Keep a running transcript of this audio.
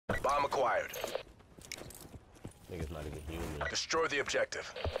Bomb acquired. Niggas not even human. Destroy the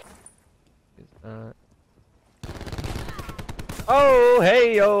objective. Oh,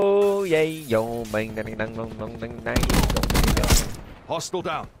 hey, yo, yay, yo, bang, dang, dang, dang, dang, dang, dang, dang. Hostile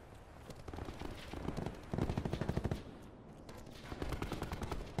down.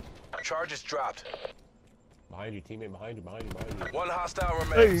 Charges dropped. Behind you, teammate. Behind you. Behind you. Behind you. One hostile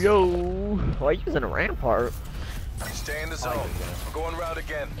Hey, remains. yo. Why are you using a rampart? Stay in the zone. We're going route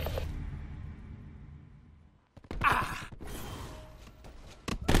again.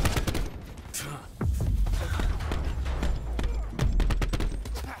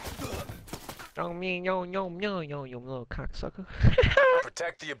 Don't mean yo, little cocksucker.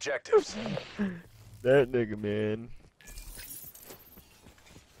 Protect the objectives. That nigga, man.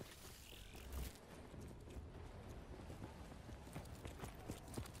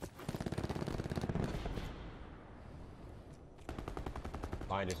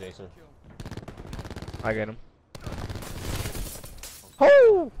 Behind us, Jason. I get him.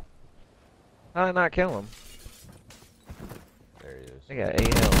 Oh! How did I not kill him? There he is. I got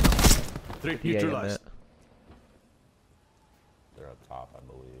 8 health. Threat Yeah, neutralized. They're up top, I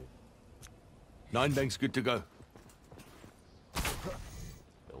believe. 9 banks good to go.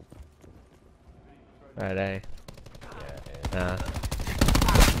 Nope. Right, eh? Yeah,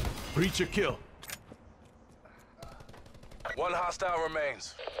 Breach a kill. One hostile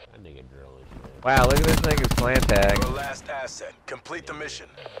remains. that nigga drilling shit. Wow, look at this nigga's clan tag. Your last asset. Complete the mission.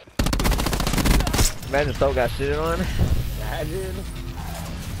 Imagine Soul got shitted on. Imagine.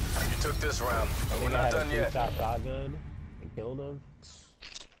 You took this round, but we're Nigga not had done a yet. two-shot shotgun and killed him.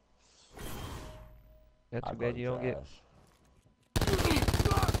 That's too I'd bad run you don't get. trash.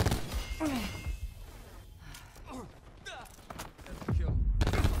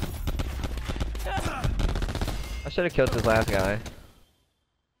 I should have killed this last guy.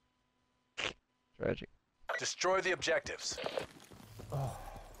 Tragic. Destroy the objectives.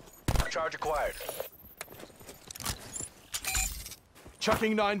 Charge acquired.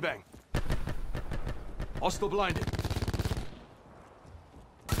 Chucking 9 bang. Hostile blinded.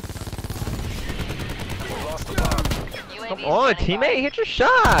 We lost the bomb. Come on, teammate, hit your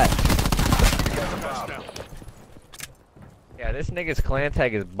shot! You got the bomb. Down. Yeah, this nigga's clan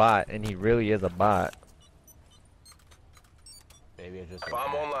tag is bot, and he really is a bot. Maybe it's just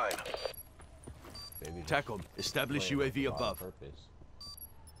Bomb online. Maybe just TACOM. Establish playing UAV on above. purpose.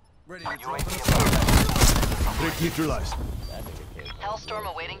 Ready Threat neutralized. That nigga can't. Hellstorm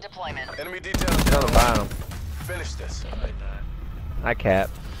awaiting deployment. Enemy details He's on down. the bottom. Finish this. I cap.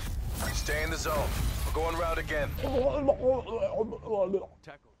 Stay in the zone. We're going route again. TACOM.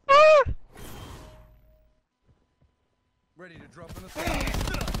 Ready to drop in the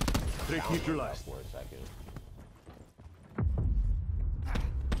Threat neutralized. For a second.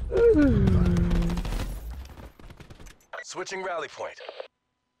 Switching rally point.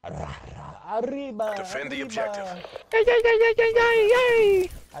 Arriba! Defend the objective. Yay, yay, yay, yay, yay, yay, yay!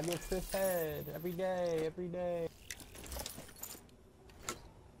 I get fifth head every day, every day.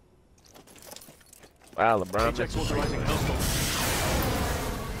 Wow, LeBron. Ajax authorizing hostile.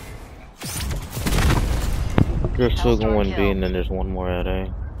 There's still one B and then there's one more at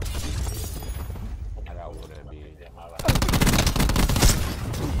A. I got one at B.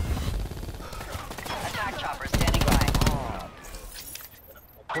 Attack chopper standing by.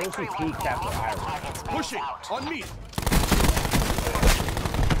 Close to key capture Irish. Pushing. On me.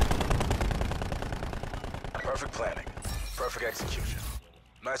 Perfect planning. Perfect execution.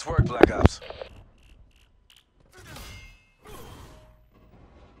 Nice work, Black Ops.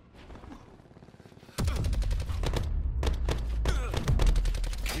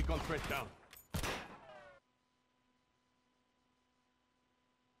 Recon threat down.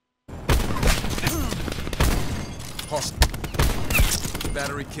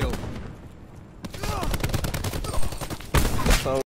 Battery killed.